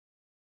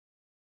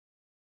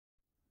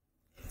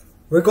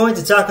We're going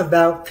to talk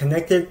about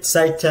connected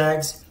site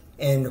tags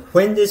and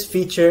when this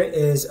feature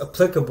is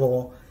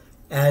applicable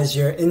as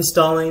you're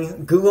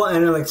installing Google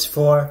Analytics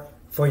 4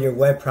 for your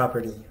web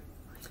property.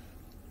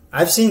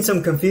 I've seen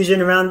some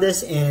confusion around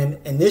this, and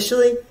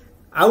initially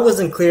I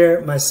wasn't clear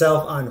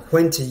myself on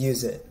when to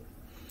use it.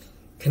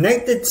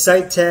 Connected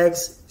site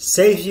tags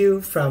saves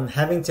you from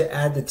having to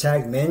add the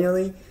tag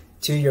manually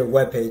to your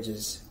web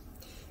pages.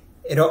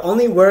 It'll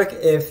only work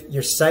if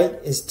your site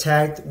is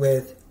tagged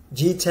with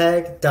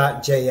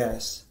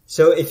gtag.js.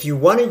 So if you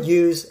want to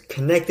use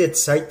connected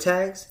site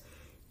tags,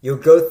 you'll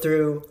go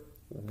through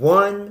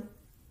one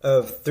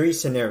of three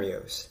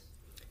scenarios.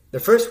 The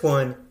first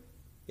one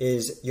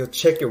is you'll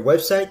check your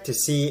website to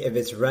see if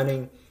it's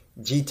running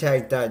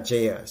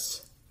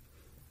gtag.js.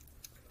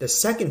 The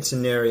second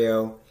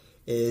scenario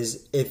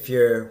is if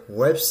your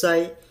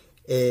website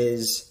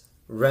is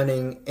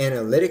running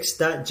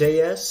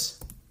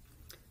analytics.js,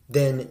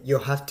 then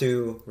you'll have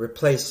to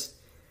replace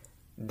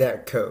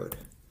that code.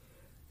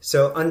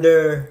 So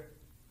under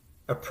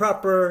a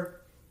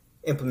proper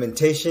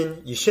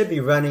implementation, you should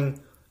be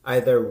running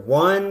either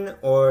one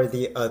or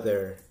the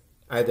other,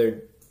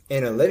 either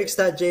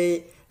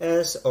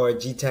analytics.js or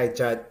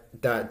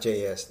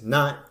gtag.js,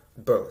 not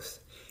both.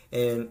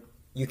 And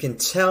you can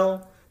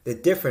tell the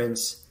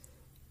difference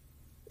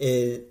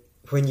is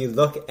when you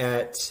look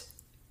at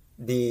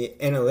the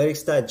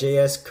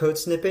analytics.js code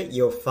snippet.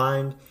 You'll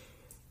find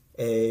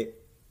a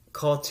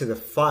call to the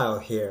file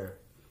here,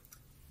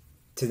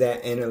 to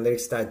that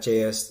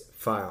analytics.js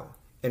file.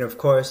 And of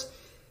course,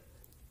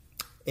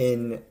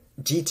 in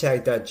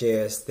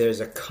gtag.js, there's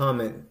a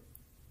comment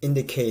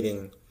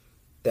indicating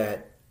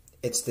that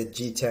it's the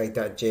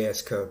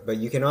gtag.js code, but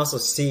you can also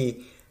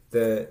see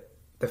the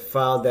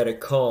file that it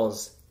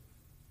calls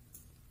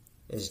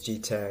is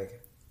gtag.js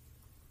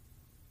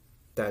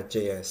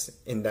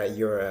in that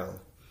URL.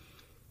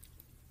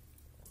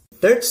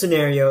 Third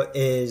scenario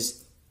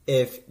is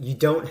if you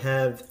don't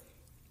have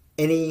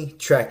any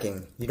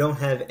tracking, you don't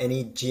have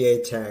any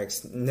GA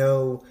tags,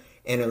 no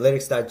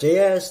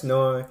analytics.js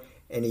nor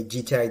any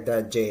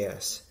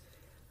gtag.js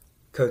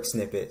code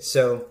snippet.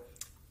 So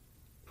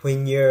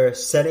when you're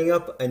setting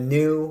up a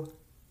new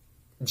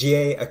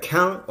GA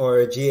account or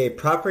a GA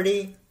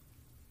property,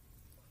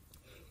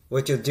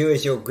 what you'll do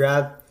is you'll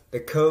grab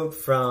the code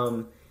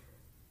from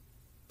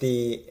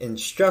the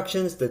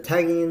instructions, the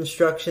tagging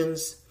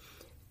instructions,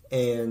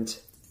 and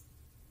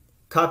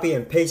copy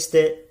and paste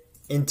it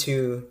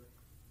into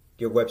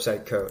your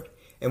website code.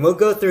 And we'll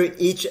go through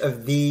each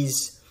of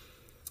these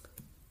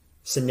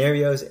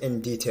scenarios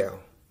in detail.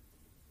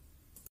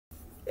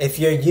 If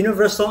your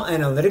Universal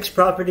Analytics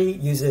property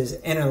uses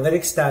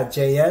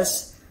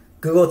analytics.js,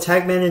 Google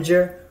Tag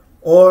Manager,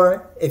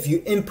 or if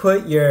you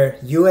input your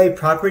UA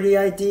property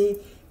ID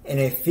in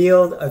a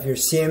field of your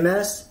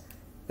CMS,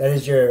 that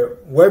is your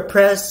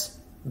WordPress,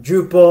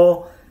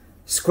 Drupal,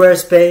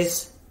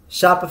 Squarespace,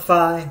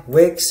 Shopify,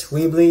 Wix,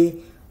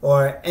 Weebly,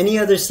 or any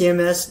other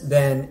CMS,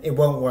 then it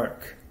won't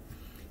work.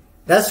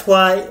 That's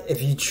why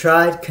if you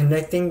tried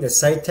connecting the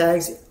site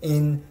tags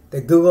in the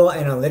Google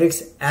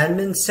Analytics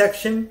admin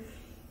section,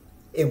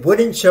 it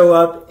wouldn't show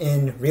up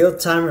in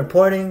real-time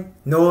reporting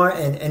nor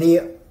in any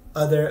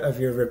other of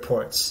your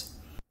reports.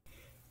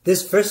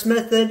 This first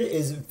method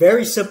is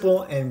very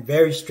simple and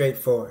very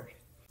straightforward.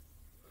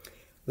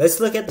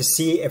 Let's look at to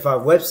see if our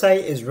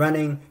website is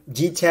running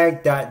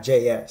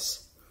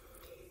gtag.js.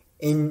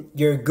 In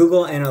your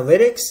Google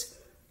Analytics,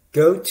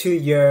 go to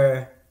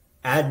your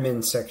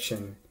admin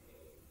section.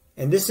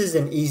 And this is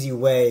an easy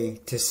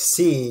way to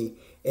see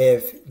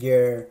if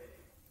your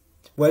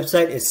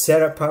website is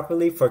set up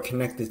properly for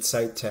connected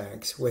site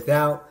tags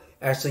without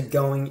actually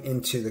going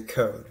into the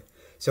code.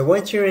 So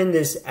once you're in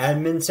this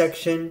admin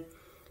section,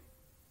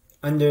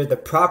 under the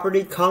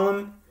property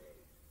column,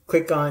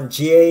 click on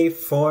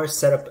GA4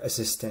 Setup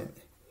Assistant.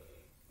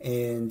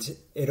 And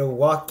it'll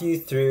walk you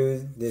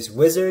through this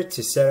wizard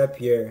to set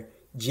up your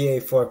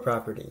GA4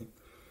 property.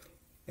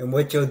 And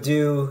what you'll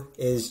do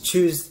is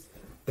choose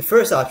the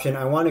first option.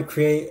 I want to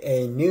create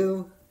a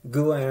new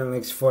Google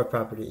Analytics 4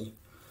 property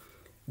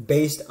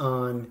based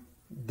on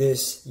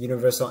this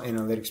Universal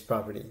Analytics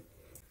property.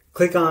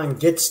 Click on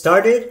Get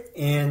Started,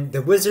 and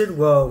the wizard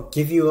will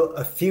give you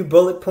a few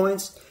bullet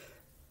points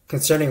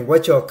concerning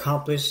what you'll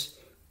accomplish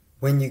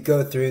when you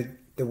go through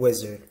the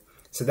wizard.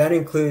 So that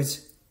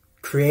includes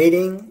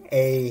creating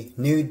a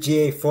new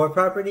GA4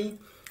 property,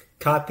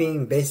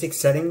 copying basic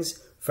settings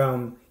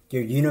from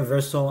your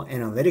Universal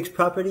Analytics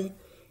property,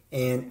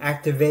 and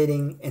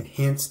activating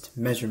enhanced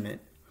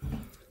measurement.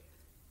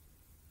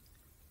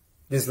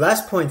 This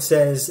last point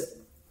says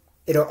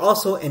it'll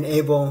also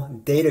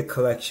enable data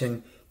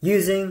collection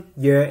using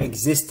your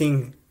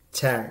existing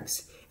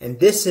tags. And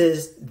this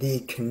is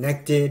the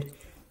connected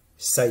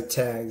site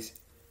tags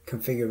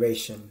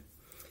configuration.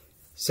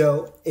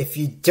 So if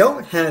you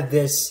don't have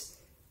this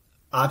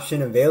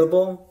option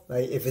available,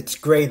 like if it's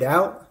grayed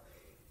out,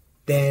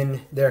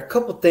 then there are a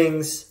couple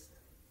things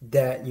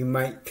that you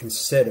might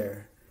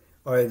consider,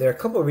 or there are a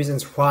couple of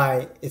reasons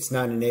why it's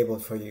not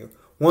enabled for you.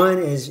 One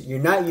is you're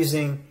not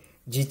using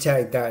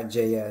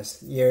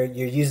gtag.js. You're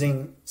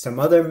using some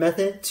other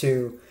method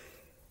to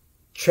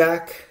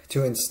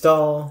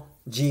install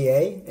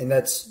GA, and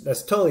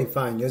that's totally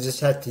fine. You'll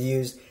just have to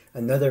use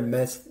another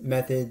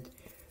method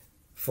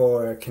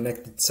for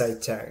connected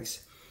site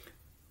tags.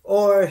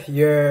 Or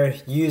you're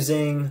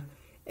using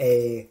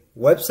a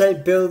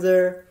website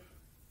builder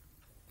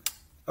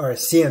or a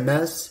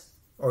CMS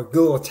or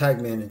Google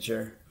Tag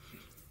Manager.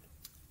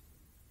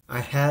 I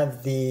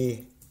have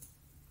the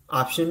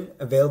option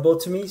available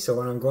to me, so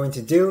what I'm going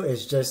to do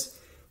is just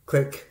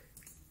click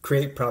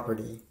create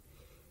property.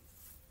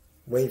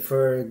 Wait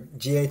for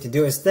GA to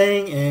do its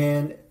thing,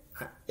 and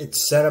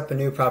it's set up a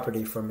new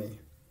property for me.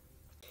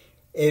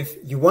 If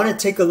you want to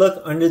take a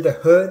look under the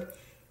hood,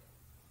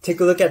 take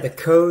a look at the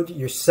code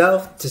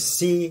yourself to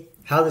see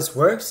how this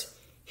works,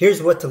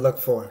 here's what to look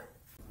for.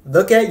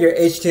 Look at your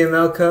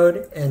HTML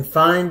code and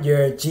find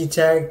your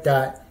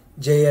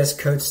gtag.js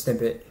code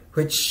snippet,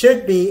 which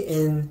should be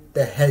in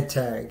the head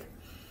tag.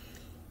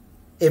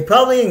 It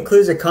probably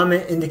includes a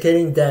comment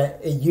indicating that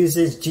it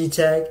uses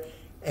gtag,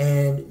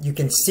 and you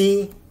can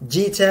see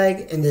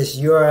gtag in this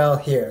URL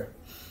here.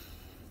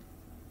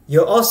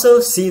 You'll also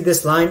see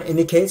this line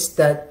indicates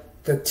that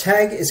the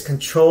tag is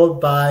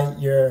controlled by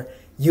your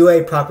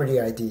UA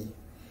property ID.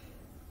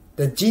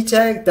 The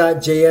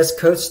gtag.js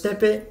code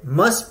snippet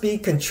must be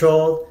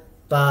controlled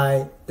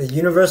by the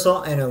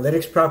universal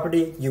analytics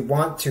property you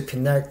want to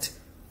connect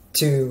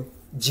to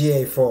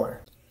GA4.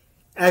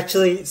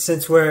 Actually,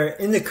 since we're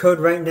in the code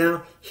right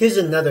now, here's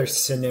another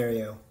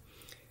scenario.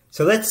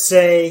 So let's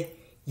say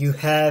you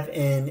have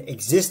an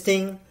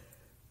existing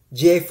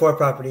GA4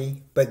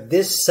 property, but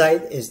this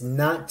site is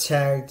not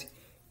tagged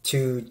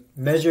to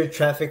measure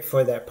traffic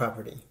for that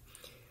property.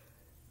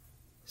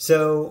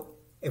 So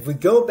if we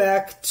go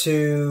back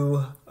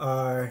to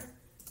our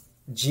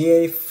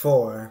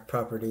GA4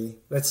 property,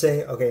 let's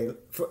say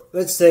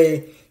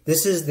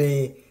this is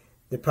the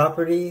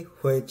property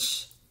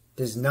which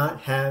does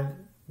not have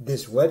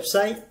this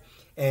website,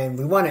 and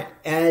we want to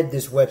add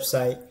this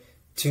website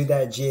to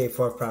that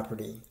GA4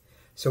 property.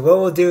 So what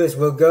we'll do is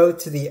we'll go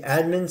to the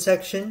admin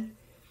section,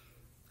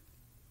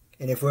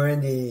 and if we're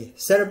in the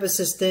setup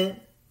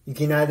assistant, you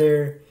can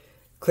either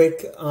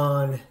click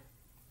on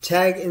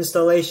tag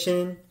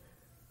installation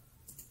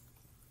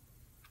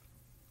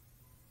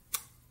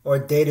or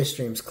data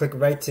streams.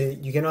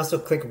 You can also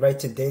click right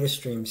to data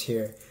streams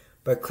here,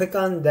 but click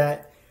on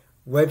that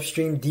web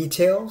stream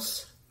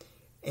details,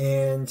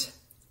 and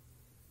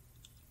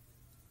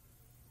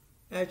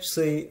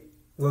actually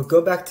we'll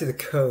go back to the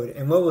code,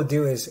 and what we'll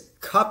do is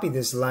copy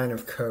this line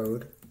of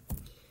code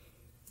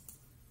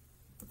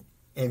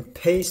and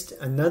paste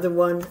another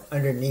one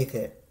underneath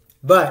it.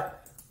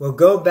 But we'll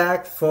go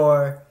back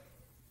for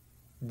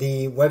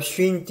the web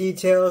stream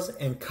details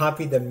and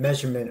copy the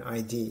measurement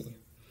ID.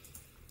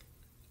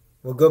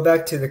 We'll go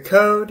back to the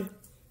code,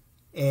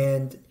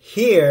 and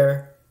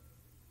here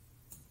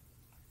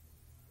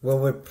we'll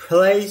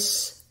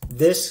replace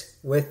this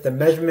with the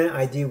measurement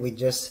ID we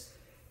just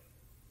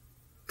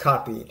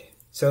copied.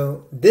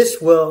 So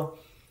this will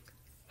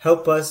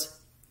help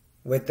us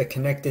with the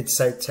connected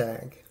site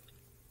tag.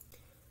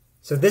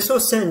 So this will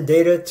send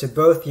data to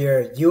both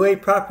your UA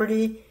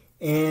property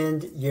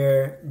and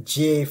your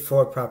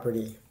GA4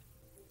 property.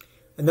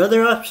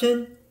 Another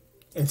option,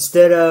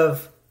 instead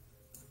of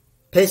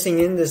pasting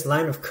in this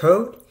line of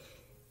code,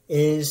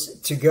 is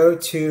to go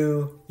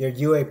to your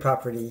UA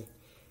property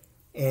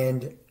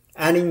and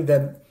adding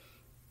the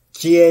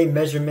GA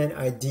measurement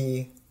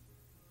ID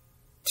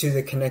to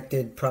the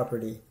connected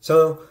property.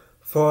 So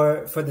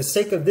for the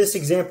sake of this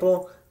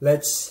example,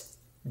 let's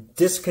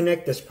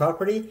disconnect this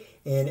property.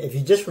 And if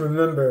you just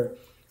remember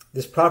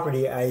this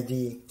property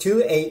ID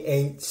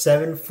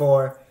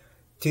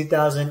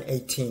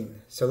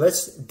 28874-2018. So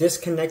let's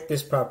disconnect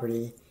this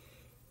property.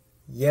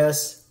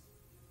 Yes,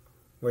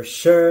 we're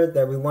sure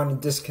that we want to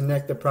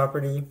disconnect the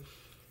property.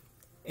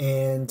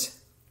 And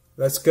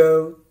let's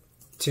go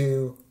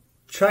to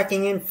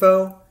tracking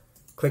info,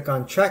 click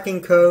on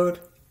tracking code,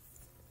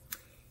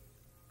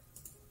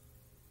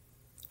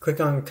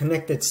 click on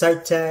connected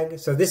site tag.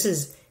 So this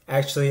is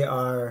actually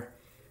our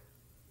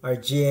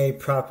GA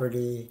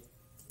property,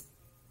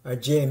 our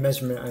GA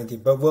measurement ID,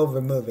 but we'll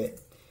remove it.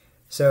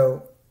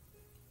 So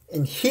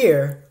in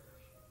here,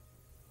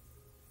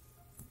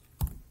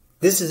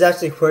 this is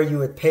actually where you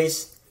would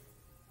paste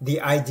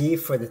the ID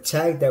for the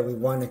tag that we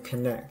want to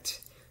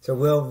connect. So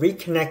we'll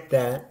reconnect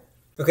that.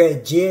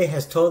 Okay, GA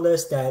has told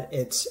us that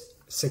it's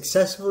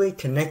successfully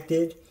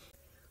connected.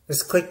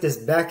 Let's click this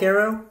back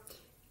arrow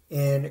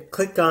and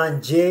click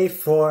on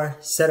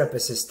GA4 Setup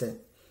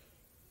Assistant.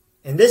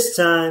 And this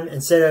time,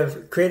 instead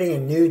of creating a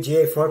new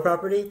GA4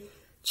 property,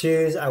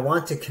 choose I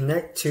want to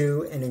connect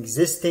to an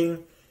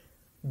existing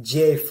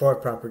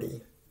GA4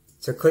 property.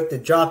 So click the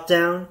drop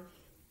down,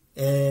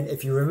 and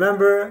if you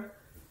remember,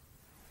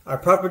 our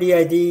property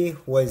ID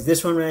was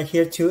this one right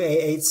here,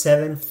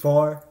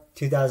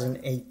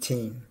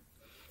 28874-2018.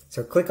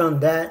 So click on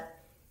that,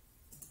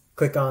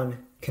 click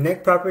on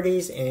connect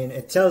properties, and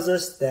it tells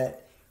us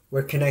that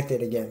we're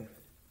connected again.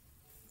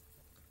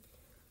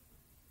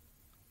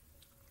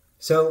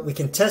 So we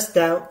can test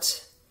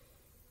out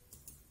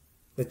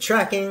the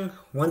tracking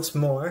once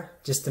more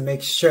just to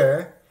make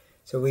sure.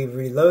 So we've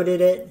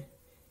reloaded it.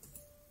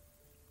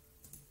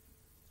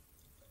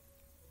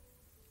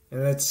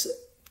 And let's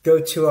go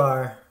to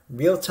our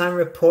real-time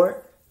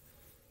report.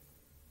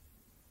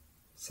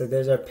 So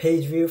there's our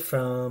page view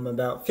from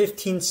about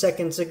 15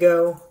 seconds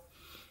ago.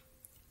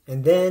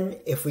 And then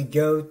if we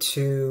go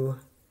to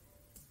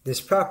this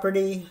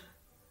property,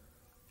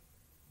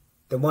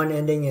 the one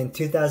ending in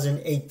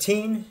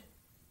 2018,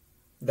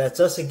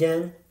 that's us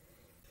again.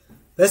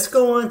 Let's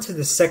go on to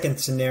the second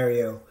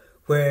scenario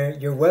where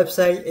your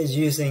website is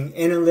using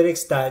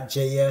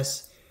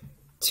analytics.js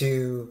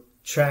to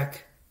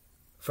track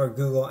for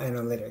Google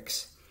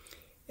Analytics.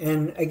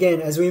 And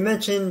again, as we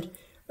mentioned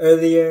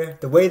earlier,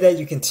 the way that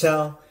you can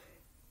tell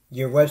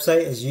your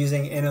website is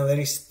using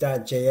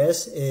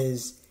analytics.js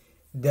is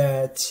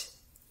that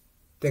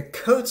the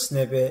code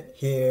snippet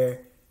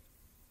here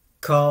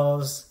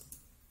calls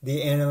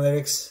the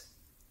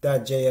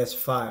analytics.js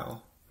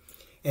file.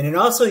 And it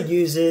also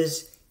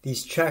uses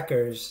these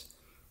trackers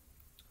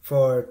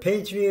for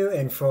page view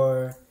and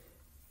for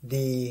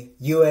the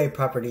UA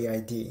property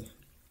ID.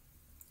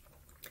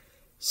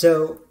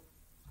 So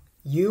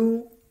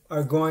you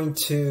are going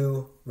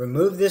to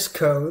remove this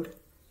code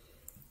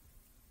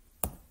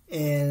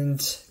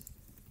and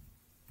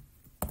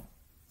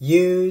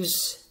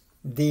use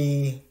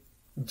the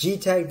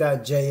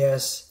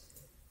gtag.js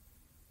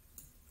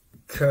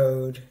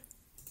code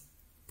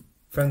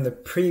from the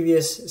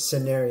previous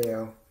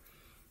scenario.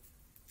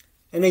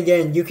 And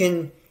again, you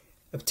can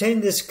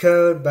obtain this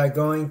code by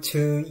going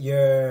to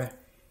your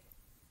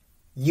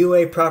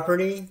UA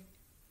property,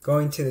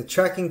 going to the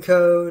tracking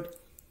code,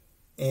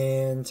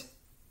 and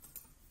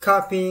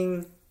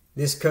copying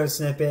this code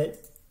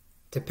snippet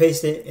to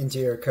paste it into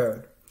your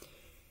code.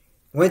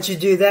 Once you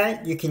do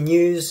that, you can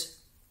use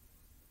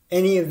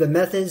any of the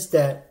methods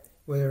that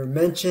were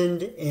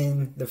mentioned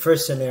in the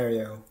first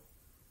scenario.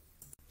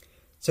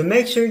 So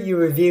make sure you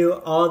review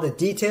all the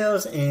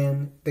details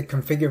and the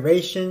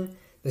configuration,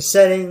 the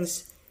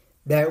settings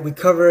that we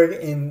covered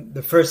in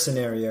the first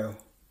scenario.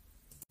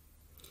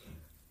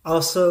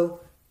 Also,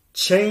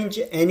 change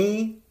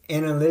any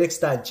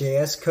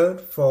analytics.js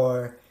code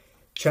for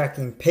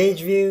tracking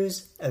page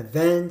views,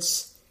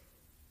 events,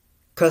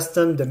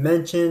 custom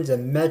dimensions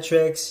and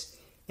metrics,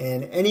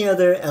 and any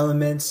other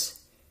elements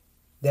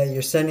that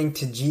you're sending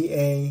to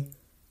GA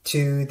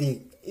to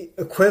the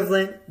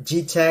equivalent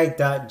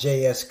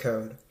gtag.js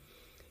code.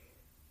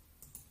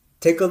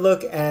 Take a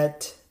look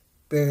at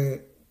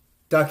the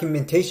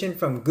documentation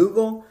from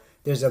Google.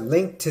 There's a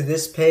link to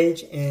this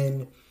page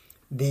in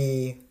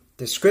the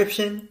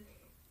description,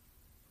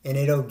 and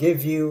it'll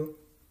give you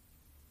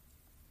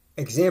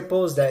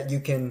examples that you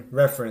can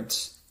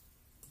reference.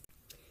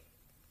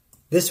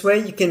 This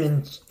way you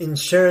can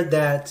ensure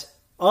that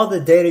all the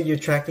data you're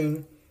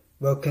tracking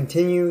will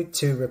continue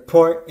to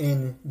report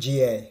in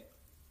GA.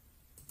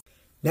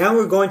 Now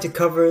we're going to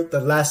cover the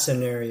last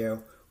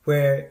scenario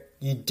where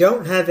you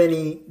don't have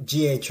any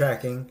GA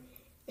tracking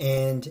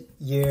and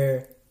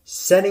you're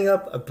setting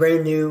up a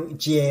brand new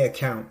GA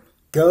account.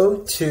 Go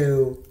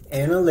to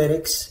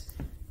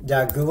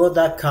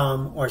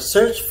analytics.google.com or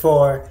search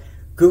for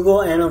Google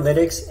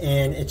Analytics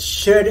and it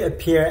should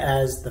appear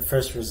as the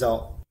first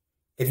result.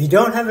 If you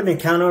don't have an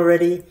account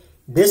already,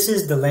 this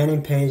is the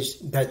landing page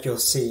that you'll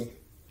see.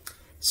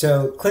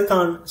 So click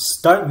on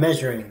Start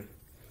Measuring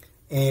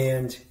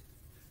and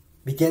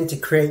begin to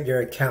create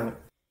your account.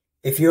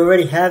 If you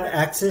already have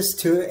access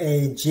to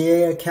a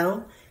GA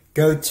account,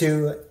 go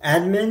to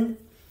Admin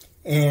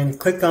and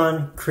click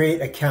on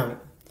Create Account.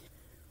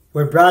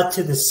 We're brought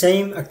to the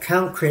same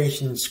account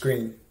creation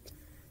screen.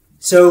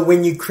 So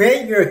when you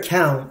create your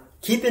account,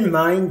 keep in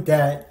mind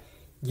that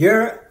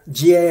your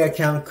GA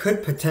account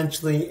could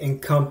potentially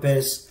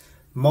encompass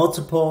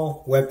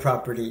multiple web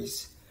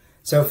properties.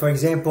 So for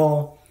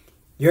example,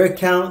 your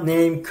account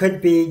name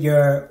could be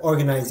your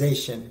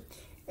organization.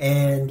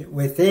 And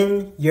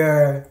within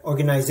your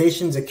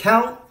organization's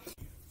account,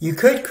 you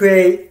could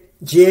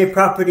create GA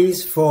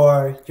properties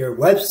for your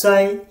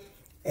website,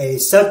 a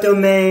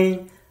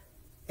subdomain,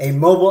 a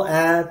mobile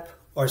app,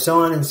 or so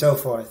on and so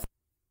forth.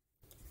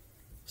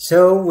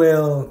 So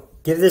we'll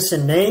give this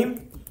a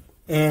name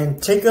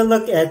and take a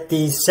look at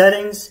these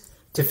settings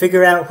to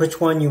figure out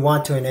which one you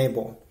want to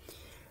enable.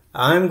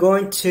 I'm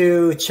going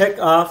to check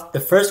off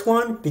the first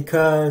one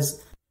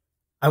because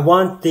I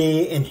want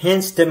the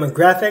enhanced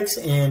demographics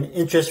and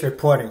interest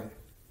reporting.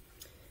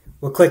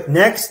 We'll click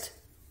Next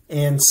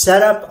and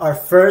set up our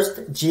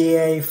first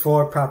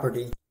GA4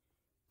 property.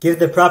 Give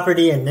the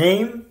property a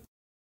name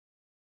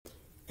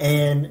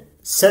and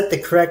set the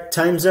correct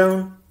time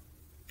zone.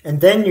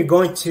 And then you're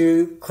going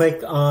to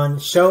click on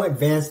Show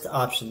Advanced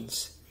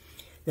Options.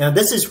 Now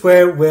this is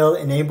where we'll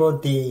enable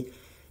the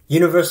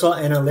Universal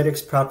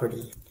Analytics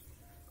property.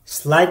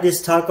 Slide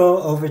this toggle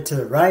over to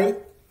the right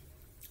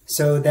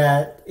so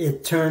that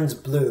it turns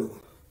blue.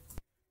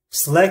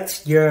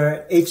 Select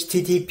your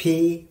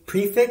HTTP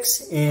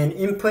prefix and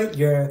input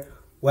your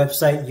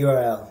website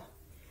URL.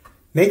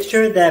 Make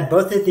sure that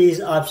both of these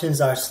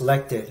options are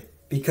selected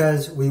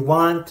because we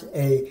want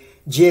a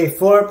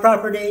GA4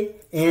 property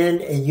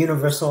and a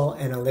universal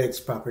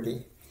analytics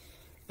property.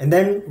 And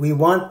then we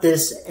want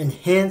this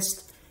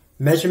enhanced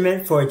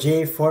measurement for a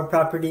GA4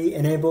 property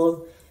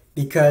enabled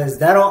because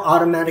that'll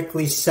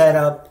automatically set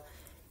up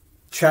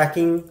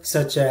tracking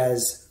such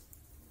as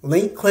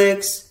link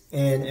clicks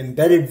and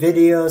embedded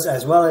videos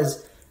as well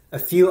as a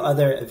few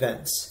other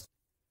events.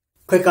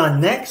 Click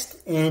on Next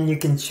and you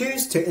can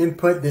choose to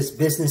input this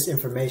business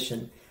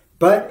information,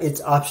 but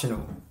it's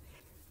optional.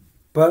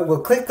 But we'll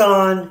click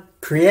on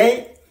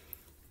Create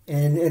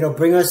and it'll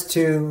bring us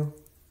to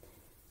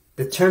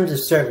the terms of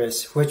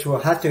service, which we'll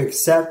have to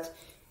accept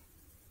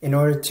in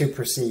order to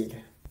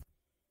proceed.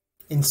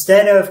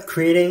 Instead of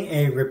creating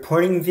a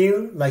reporting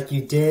view like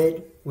you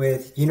did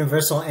with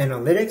Universal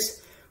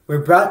Analytics,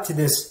 we're brought to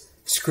this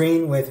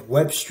screen with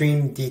web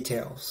stream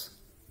details.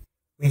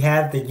 We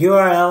have the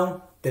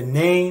URL, the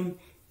name,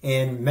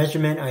 and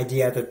measurement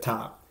ID at the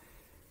top.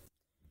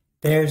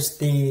 There's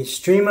the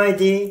stream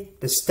ID,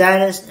 the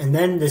status, and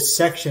then this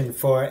section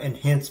for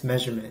enhanced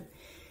measurement.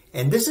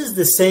 And this is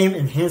the same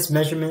enhanced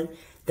measurement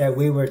that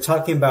we were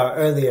talking about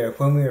earlier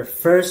when we were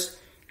first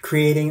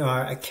creating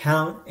our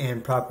account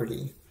and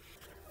property.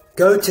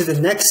 Go to the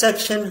next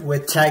section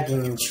with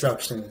tagging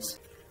instructions.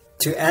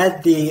 To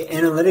add the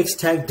analytics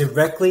tag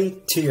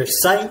directly to your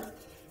site,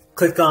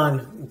 click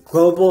on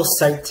Global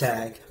Site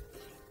Tag.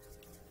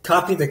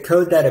 Copy the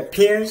code that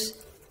appears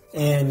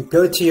and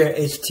go to your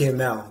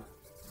HTML.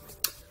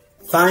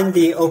 Find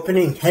the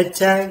opening head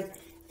tag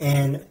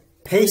and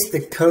paste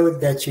the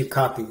code that you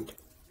copied.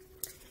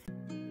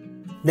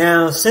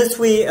 Now, since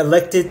we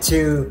elected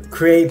to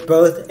create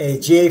both a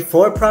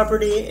GA4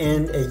 property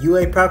and a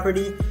UA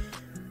property,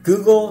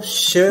 Google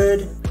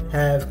should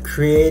have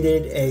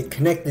created a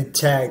connected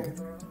tag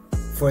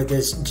for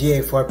this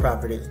GA4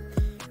 property.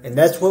 And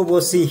that's what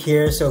we'll see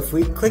here. So if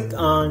we click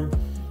on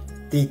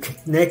the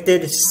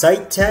connected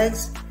site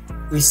tags,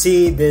 we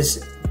see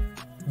this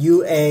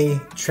UA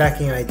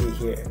tracking ID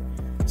here.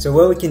 So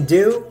what we can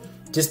do,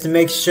 just to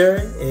make sure,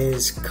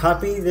 is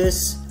copy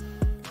this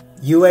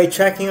UA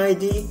tracking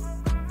ID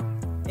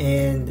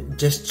and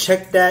just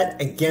check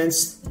that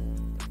against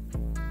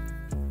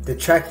the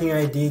tracking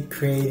ID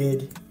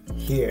created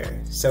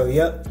here. So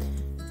yep,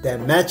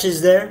 that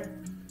matches there.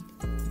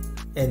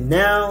 And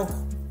now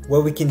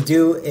what we can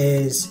do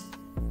is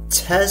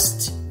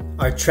test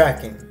our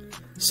tracking.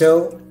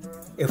 So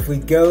if we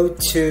go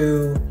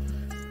to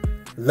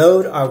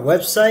load our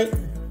website,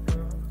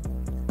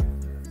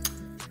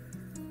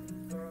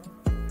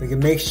 we can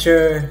make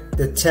sure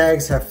the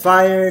tags have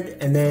fired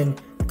and then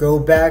go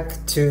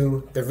back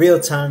to the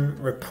real-time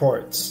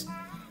reports.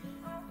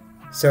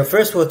 So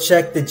first we'll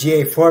check the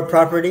GA4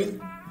 property.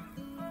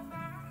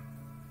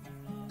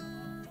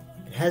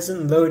 It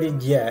hasn't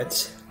loaded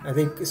yet. I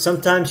think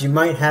sometimes you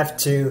might have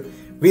to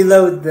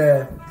reload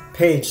the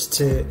page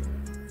to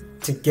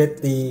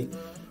get the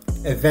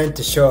event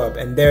to show up,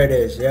 and there it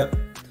is. Yep,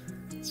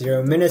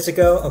 0 minutes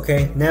ago.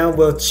 Okay, now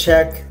we'll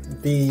check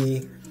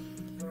the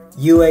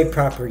UA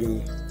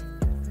property,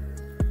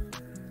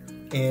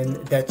 and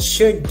that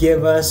should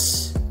give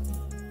us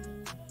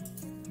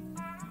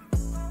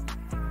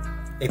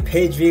a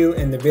page view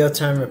in the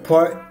real-time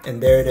report,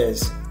 and there it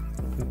is.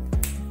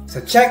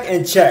 So check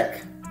and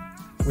check.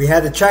 We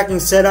have the tracking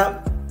set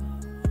up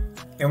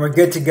and we're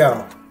good to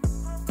go.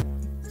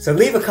 So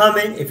leave a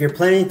comment if you're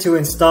planning to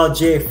install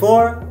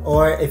GA4,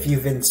 or if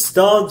you've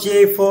installed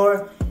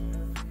GA4,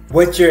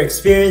 what your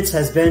experience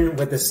has been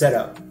with the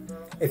setup.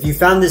 If you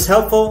found this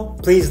helpful,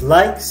 please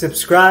like,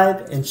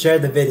 subscribe, and share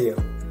the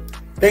video.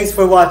 Thanks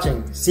for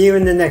watching. See you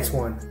in the next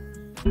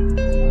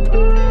one.